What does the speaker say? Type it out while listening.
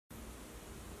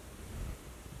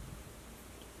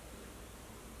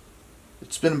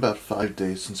It's been about 5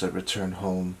 days since I returned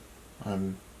home.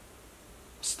 I'm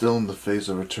still in the phase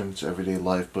of returning to everyday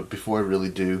life, but before I really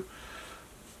do,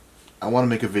 I want to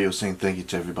make a video saying thank you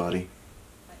to everybody.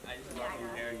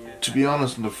 To be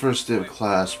honest, on the first day of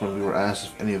class, when we were asked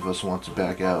if any of us want to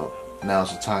back out,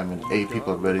 now's the time and 8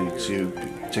 people are ready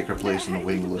to take our place in the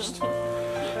waiting list.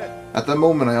 At that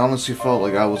moment, I honestly felt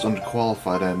like I was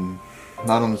underqualified and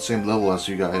not on the same level as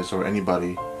you guys or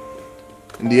anybody.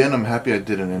 In the end, I'm happy I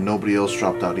didn't and nobody else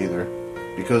dropped out either,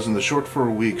 because in the short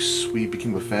 4 weeks, we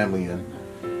became a family and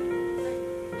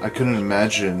I couldn't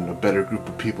imagine a better group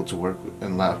of people to work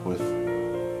and laugh with.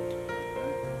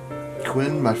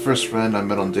 Quinn, my first friend I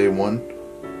met on day 1,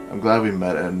 I'm glad we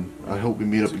met and I hope we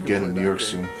meet up again in New York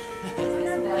soon.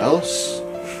 Else,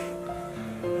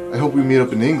 I hope we meet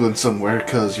up in England somewhere,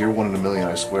 cause you're 1 in a million,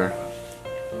 I swear.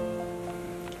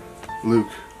 Luke,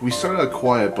 we started out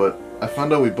quiet, but I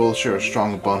found out we both share a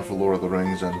strong bond for Lord of the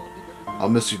Rings, and I'll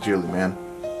miss you dearly, man.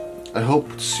 I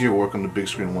hope to see your work on the big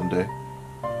screen one day.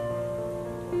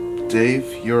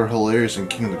 Dave, you're hilarious and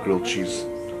king of the grilled cheese.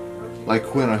 Like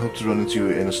Quinn, I hope to run into you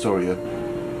in Astoria.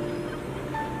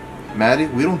 Maddie,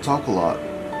 we don't talk a lot.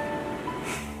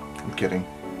 I'm kidding.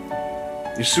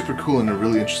 You're super cool and a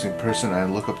really interesting person, and I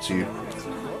look up to you.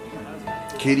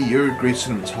 Katie, you're a great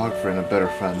cinematographer and a better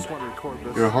friend.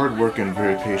 You're hard worker and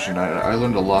very patient. I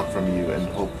learned a lot from you and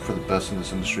hope for the best in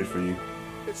this industry for you.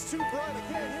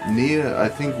 Nia, I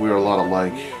think we're a lot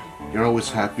alike. You're always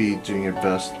happy, doing your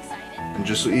best, and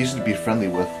just so easy to be friendly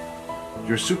with.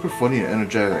 You're super funny and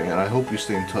energetic, and I hope you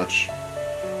stay in touch.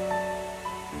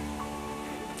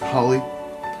 Holly,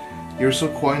 you were so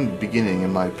quiet in the beginning,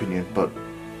 in my opinion, but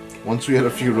once we had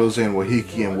a few rosé and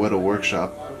wahiki and Weta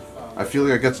workshop, I feel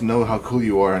like I got to know how cool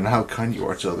you are and how kind you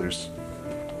are to others.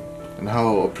 And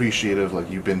how appreciative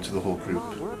you've been to the whole group.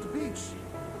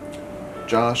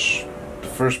 Josh, the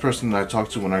first person that I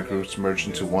talked to when our groups merged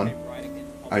into one,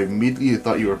 I immediately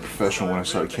thought you were a professional when I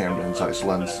saw a camera inside his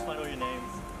lens.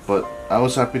 But I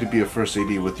was happy to be a first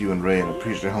AD with you and Ray and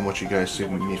appreciate how much you guys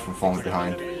saved me from falling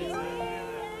behind.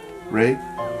 Ray,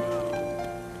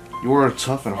 you are a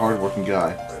tough and hard-working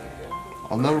guy.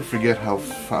 I'll never forget how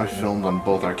I filmed on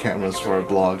both our cameras for our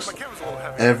blogs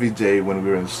every day when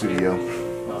we were in the studio.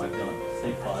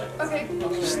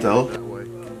 Stealth,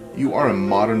 you are a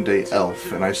modern-day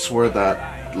elf, and I swear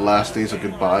that last days of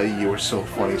goodbye, you were so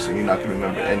funny, so you're not going to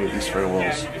remember any of these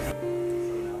farewells.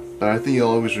 But I think you'll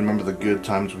always remember the good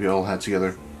times we all had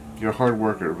together. You're a hard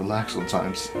worker, relax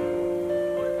sometimes.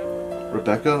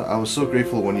 Rebecca, I was so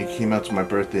grateful when you came out to my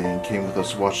birthday and came with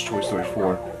us to watch Toy Story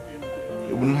 4.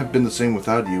 It wouldn't have been the same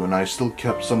without you, and I still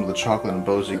kept some of the chocolate and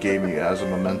bows you gave me as a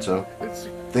memento.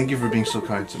 Thank you for being so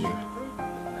kind to me.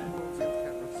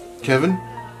 Kevin?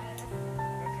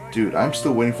 Dude, I'm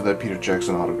still waiting for that Peter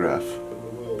Jackson autograph.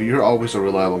 But you're always a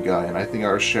reliable guy, and I think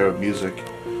our share of music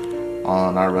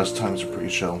on our rest times are pretty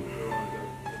chill.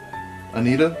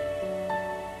 Anita?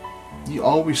 You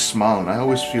always smile, and I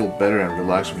always feel better and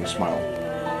relaxed when you smile.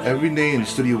 Every day in the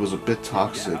studio was a bit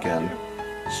toxic and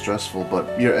stressful,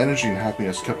 but your energy and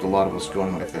happiness kept a lot of us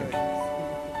going, I think.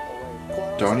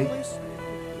 Darnie?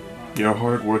 You're a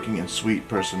hard-working and sweet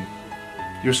person.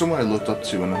 You're someone I looked up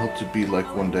to and I hope to be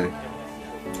like one day.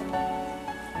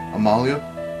 Amalia?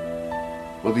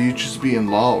 Whether you choose to be in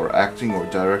law or acting or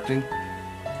directing,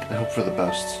 I hope for the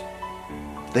best.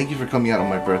 Thank you for coming out on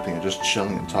my birthday and just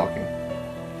chilling and talking.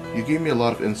 You gave me a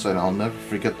lot of insight and I'll never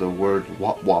forget the word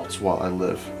wop-wops while I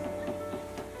live.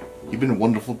 You've been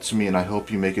wonderful to me and I hope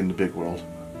you make it in the big world.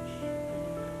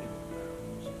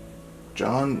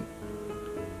 John,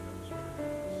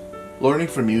 learning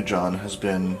from you, John, has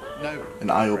been an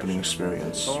eye-opening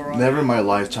experience. Never in my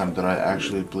lifetime did I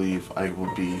actually believe I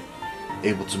would be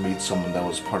able to meet someone that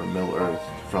was part of Middle-earth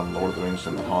from Lord of the Rings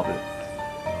and The Hobbit.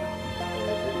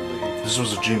 This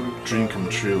was a dream come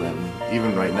true, and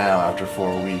even right now, after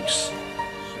 4 weeks,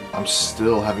 I'm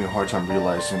still having a hard time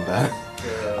realizing that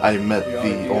I met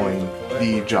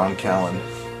the John Callen.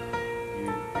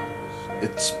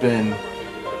 It's been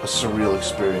a surreal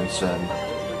experience, and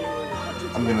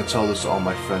I'm gonna tell this to all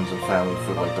my friends and family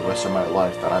for the rest of my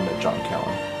life that I met John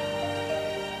Callen.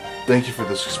 Thank you for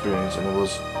this experience, and it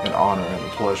was an honor and a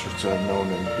pleasure to have known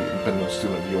and been a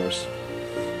student of yours.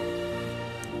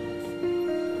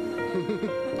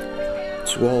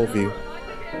 To all of you,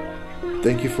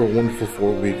 thank you for a wonderful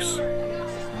 4 weeks.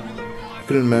 I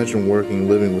couldn't imagine working and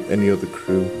living with any other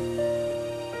crew.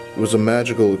 It was a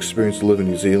magical experience to live in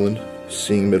New Zealand,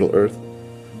 seeing Middle-earth,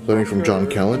 learning from John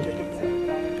Callen,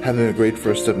 having a great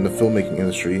first step in the filmmaking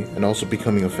industry, and also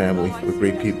becoming a family with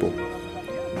great people.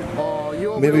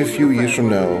 Maybe a few years from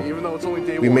now,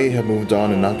 We may have moved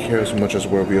on and not care as much as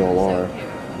where we all are,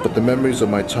 but the memories of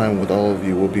my time with all of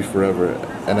you will be forever,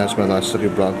 and as my last study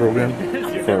abroad program,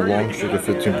 for our long streak of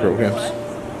 15 programs,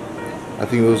 I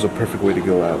think it was a perfect way to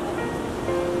go out.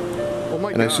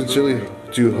 And I sincerely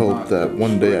do hope that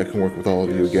one day I can work with all of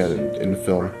you again in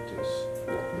film.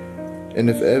 And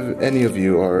if any of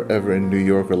you are ever in New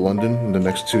York or London in the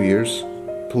next 2 years,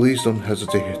 please don't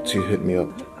hesitate to hit me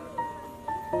up.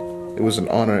 It was an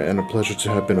honor and a pleasure to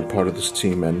have been a part of this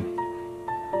team, and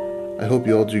I hope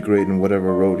you all do great in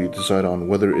whatever road you decide on,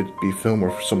 whether it be film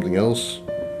or something else.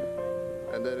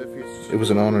 It was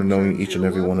an honor knowing each and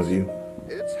every one of you.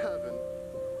 It's heaven.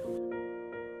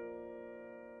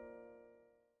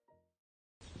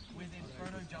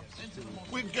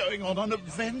 We're going on an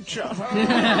adventure.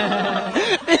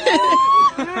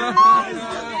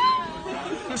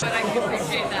 But I can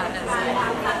appreciate that.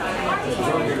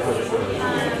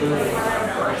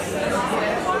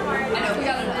 I know we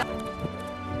got enough.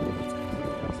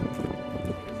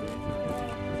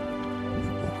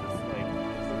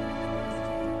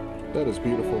 That is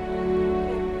beautiful.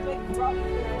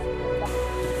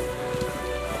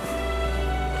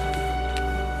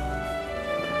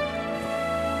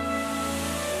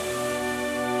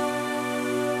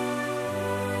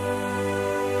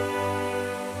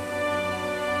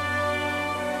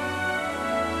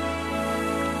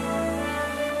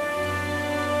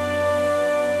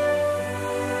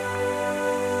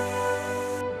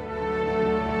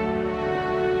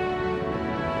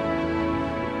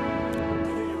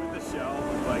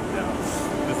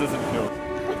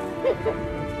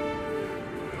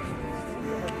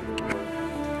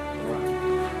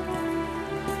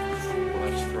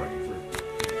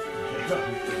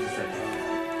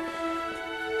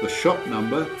 The shop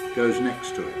number goes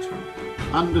next to it.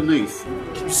 Underneath.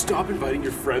 Can you stop inviting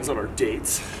your friends on our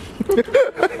dates? You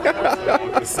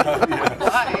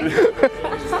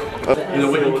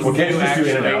know, what can you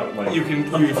actually, you can,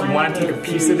 if you want to take a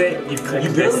piece of it, you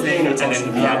click this thing and then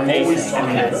you have always and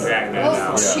then drag that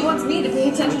out. She wants me to pay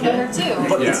attention to her too.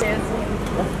 Yeah.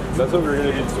 That's what we're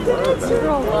gonna do tomorrow.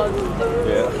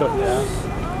 Yeah.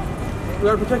 We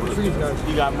gotta protect the trees, guys.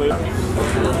 You got moved.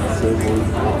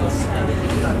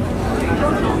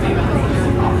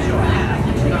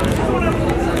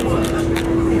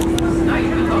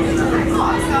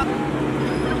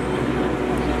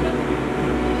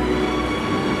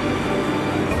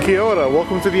 Kia ora,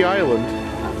 welcome to the island.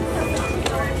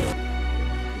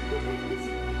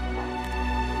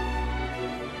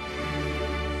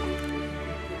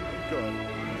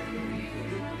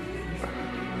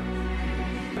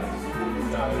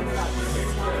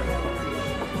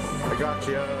 I got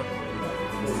you.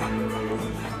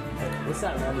 What's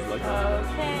that man like?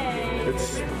 Okay. It's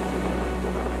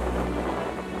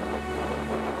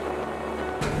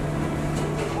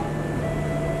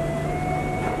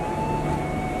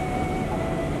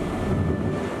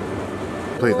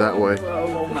play it that way.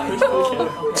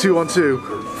 2 on 2,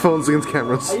 phones against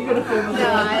cameras. Are you gonna film me?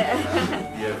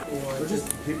 We're just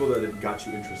people that have got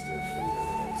you interested.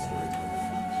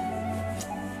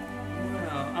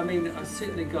 Well, I mean, I've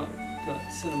certainly got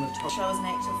cinema top. I was an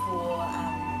actor for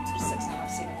sort of 6.5,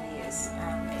 7 years.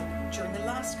 And during the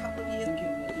last couple of years,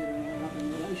 Thinking that you're in another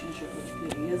relationship, which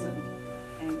clearly isn't,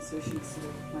 and so she's sort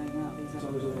of playing out these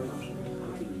other options.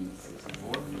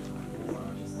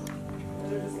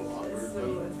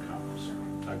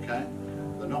 Okay?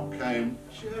 The knock came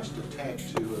just a tad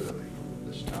too early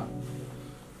this time.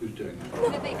 Who's doing that?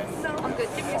 No, I'm good.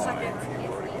 Give me a second.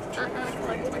 I'm gonna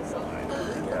collect myself.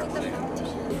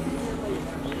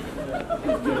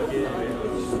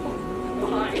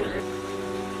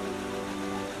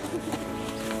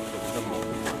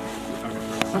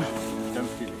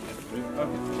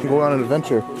 Go on an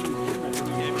adventure.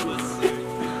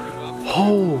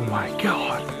 Oh my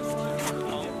god.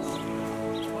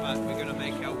 We're going to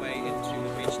make our way into the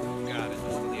vegetable garden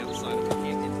just on the other side of the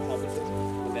canyon, Hobbit,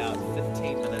 about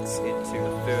 15 minutes into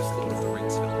the first Lord of the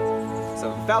Rings film. So,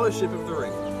 Fellowship of the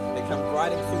Ring. They come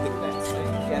riding through the grass, they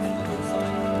gather the hillside,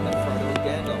 and Frodo and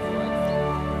Gandalf right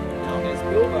through. Now there's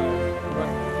Bilbo.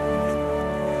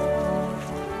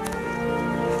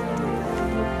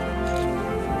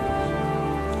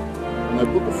 And they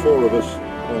put the 4 of us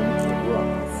on the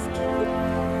raft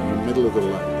in the middle of the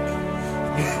lake.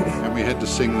 And we had to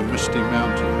sing the Misty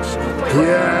Mountains.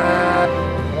 Yeah!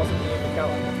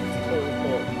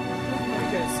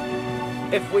 Because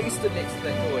if we stood next to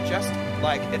that door, just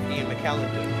like if Ian McKellen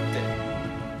did.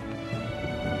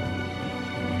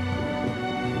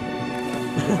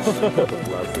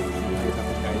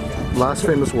 Last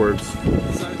famous words.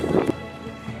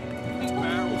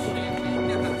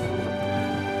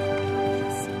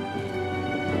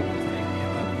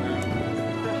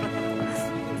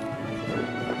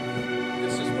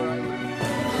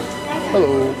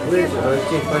 Hello. What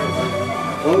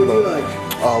would you like?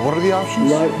 What are the options?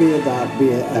 Light beer, dark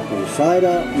beer, apple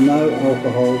cider, no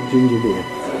alcohol, ginger beer.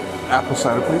 Apple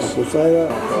cider, please. Apple cider.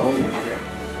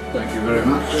 Thank you very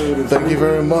much. Thank you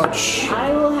very much.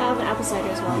 I will have apple cider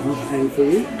as well. And for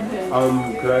you?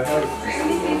 Could I have?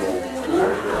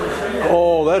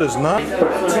 Oh, that is not. No,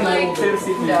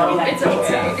 it's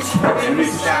okay.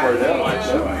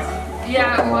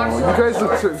 Yeah, Oh, you guys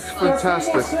look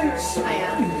fantastic. I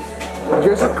am. You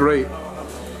guys look great.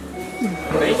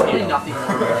 Right?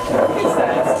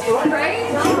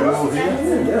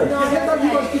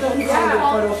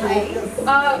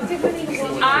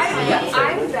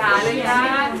 I'm bad at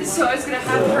that, so I was gonna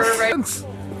have her right.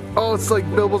 Oh, it's like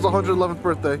Bilbo's 111th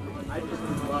birthday.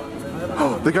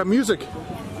 Oh, they got music.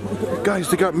 Guys,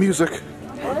 they got music.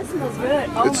 Oh, that smells good.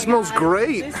 Oh It smells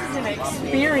great. This is an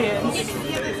experience.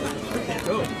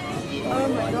 Oh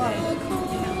my god.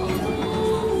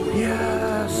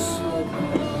 Yes.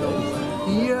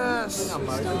 Yes.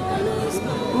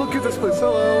 Look at this place.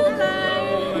 Hello.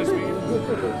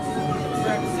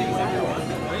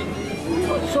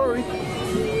 Oh, sorry.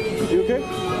 You okay?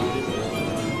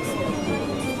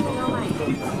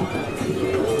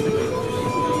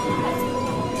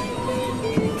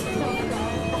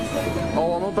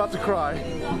 Oh, I'm about to cry.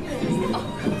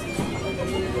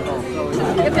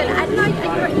 But at night, I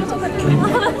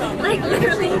like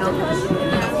literally.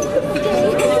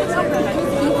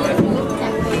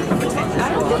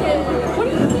 What do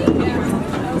you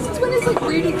mean? Since when is like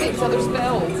reading things other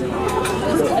spells?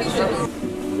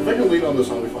 If I can lean on this,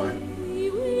 I'll be fine.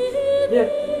 Yeah.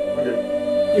 Okay.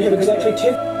 Yeah, because actually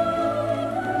 10.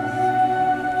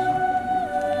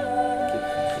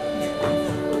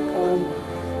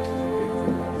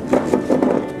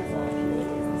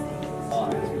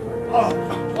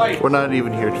 We're not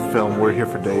even here to film, we're here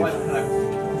for Dave. No,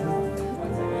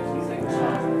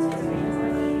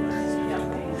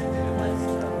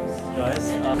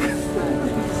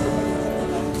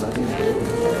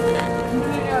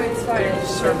 it's fine. It's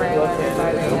just a regular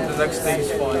The next day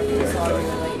is fine.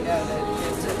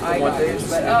 I got yours,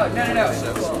 but oh, no.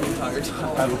 It's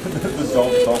cool. The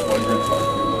golf one you're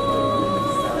talking.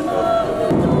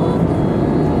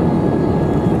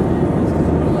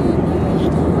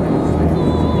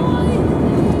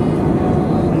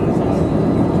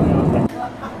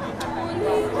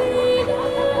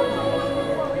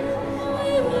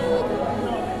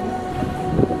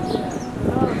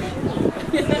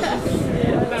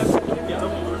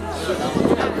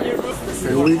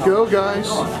 Here we go, guys.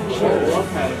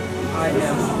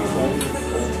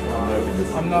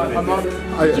 I'm not.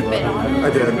 I did.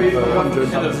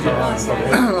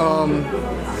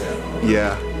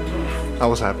 Yeah. I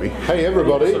was happy. Hey,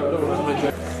 everybody. They're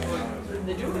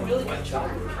doing a really good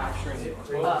job of capturing it.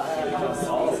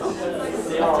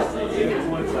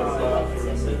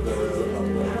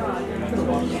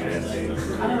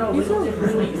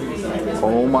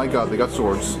 Oh my god, they got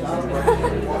swords.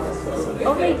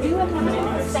 Oh, they do have them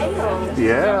for sale.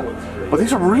 Yeah. But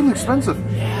these are really expensive.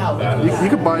 You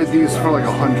could buy these for like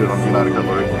 100 on United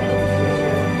Cutlery.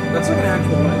 That's like an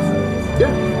actual knife.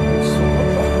 Yeah.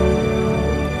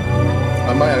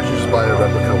 I might actually just buy a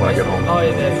replica when I get home. Oh,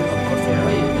 it is.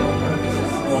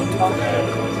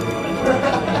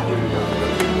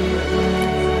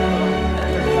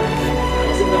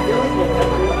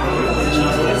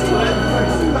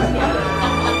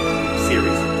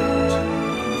 Series.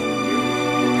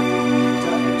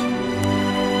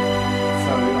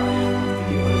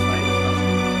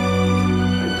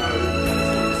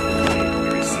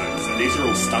 Very soon. So these are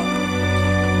all stuck.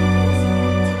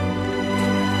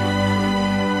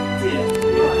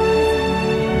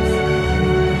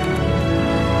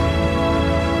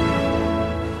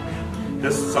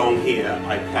 This song here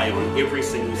I play on every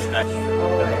single stage.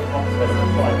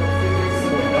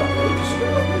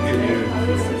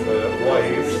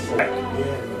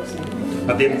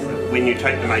 But then when you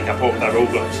take the makeup off, they've all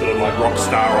got sort of like rock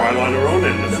star eyeliner on,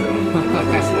 and it's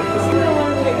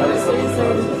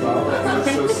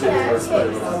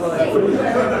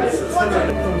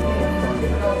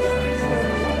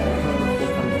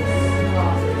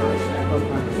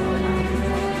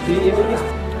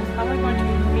How am I going to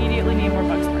immediately need more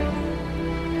bug spray?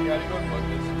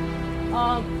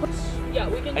 Yeah,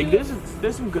 we can. Like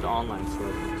there's some good online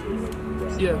stuff.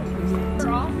 Yeah.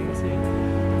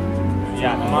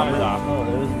 Yeah, the mom is off. Oh,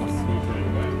 there's my speed.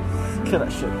 Look at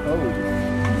that shit. Oh.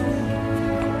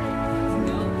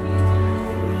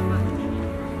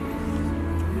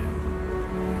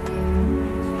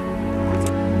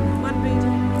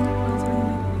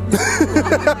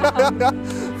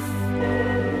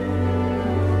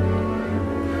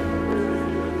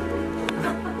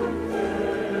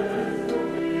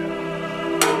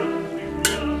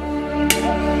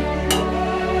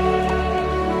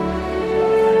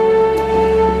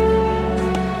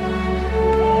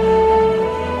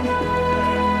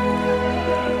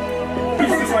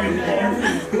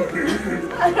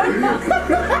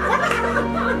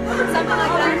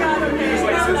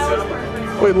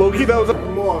 Wait, Loki, that was a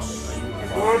Moss.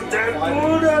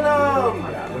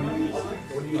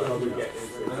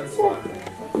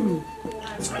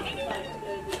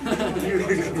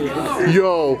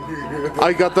 Yo,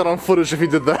 I got that on footage if he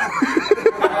did that.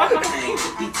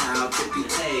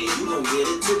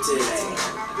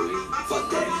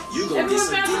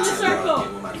 Everyone back in the circle.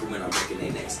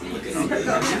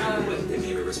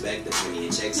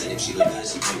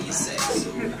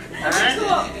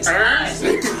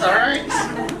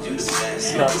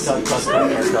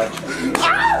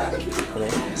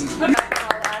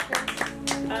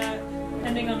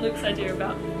 Ending on Luke's idea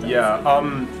about. Yeah,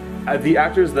 the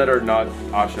actors that are not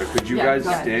Asha, could you guys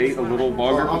stay a little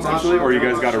longer potentially, or you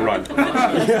guys gotta run?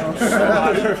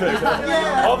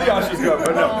 All the Ashas go,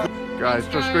 but no. Guys,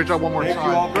 just great job one more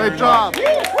time. Great job!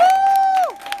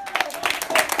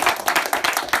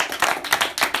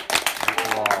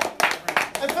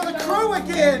 And for the crew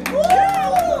again!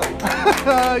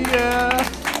 Yeah!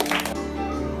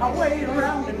 I wait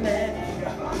around the net.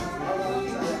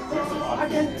 I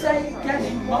can't take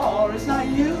anymore. It's not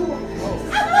you.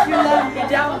 You let me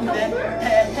down then.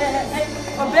 Hey, hey, hey.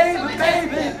 Oh, baby,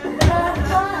 baby.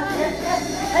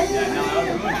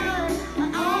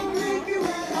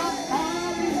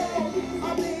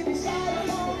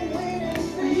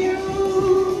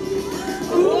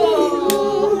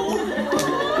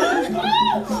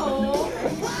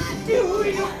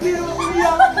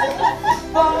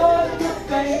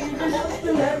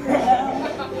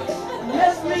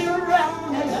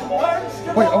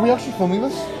 Wait, are we actually filming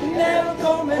this? Never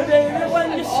call me baby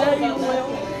when you say you will.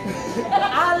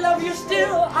 I love you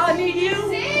still, I need you.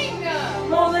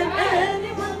 More than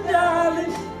anyone,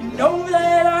 darling. You know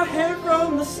that I heard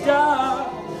from the start.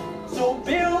 So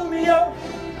build me up,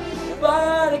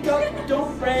 buttercup,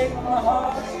 don't break my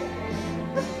heart.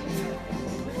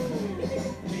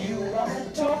 You want to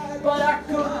talk, but I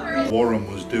couldn't. Warren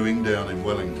was doing down in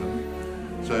Wellington.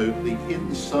 So the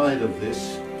inside of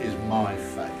this is my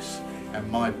face, and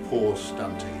my poor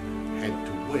stunty had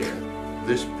to wear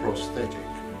this prosthetic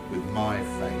with my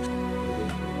face.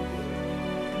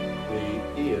 The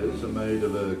ears are made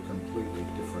of a completely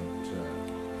different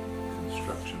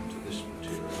construction to this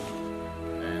material,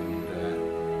 and the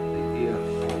ear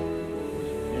hole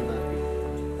was never,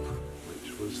 which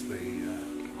was the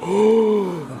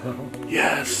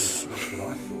Yes! that's what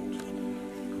I thought.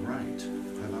 Great,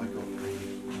 and I got the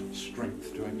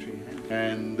strength to actually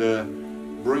and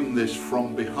bring this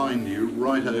from behind you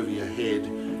right over your head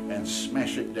and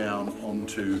smash it down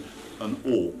onto an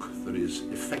orc that is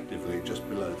effectively just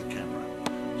below the camera.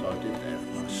 So I did that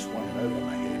and I swung it over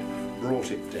my head,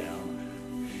 brought it down,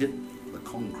 hit the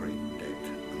concrete deck.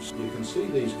 And so you can see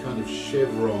these kind of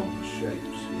chevron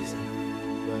shapes here.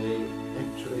 They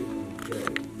actually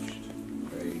engaged a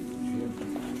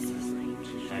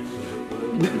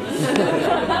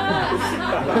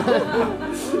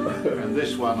and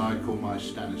this one I call my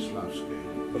Stanislavski.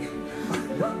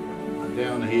 And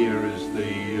down here is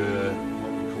the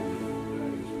what we call it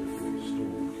nowadays before the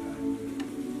storm came.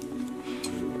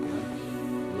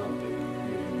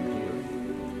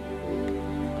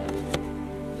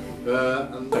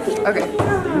 Okay.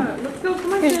 Let's go.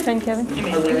 Come on. Here's your pen, Kevin.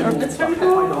 It's time to go.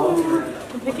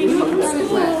 We're picking you up from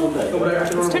school.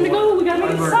 It's time to go. We gotta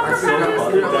make soccer practice.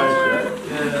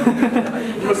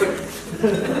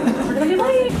 We're gonna be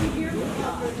late.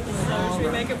 Should we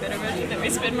make a better version that we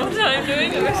spend more time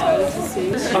doing? I'm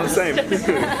the same. Every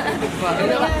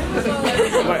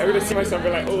time I see myself,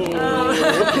 I'm like,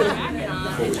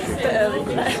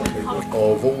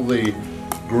 Of all the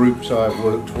groups I've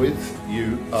worked with,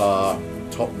 you are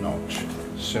top notch.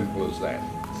 Simple as that.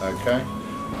 Okay?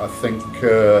 I think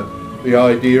the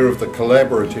idea of the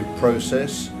collaborative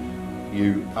process,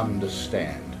 you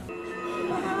understand.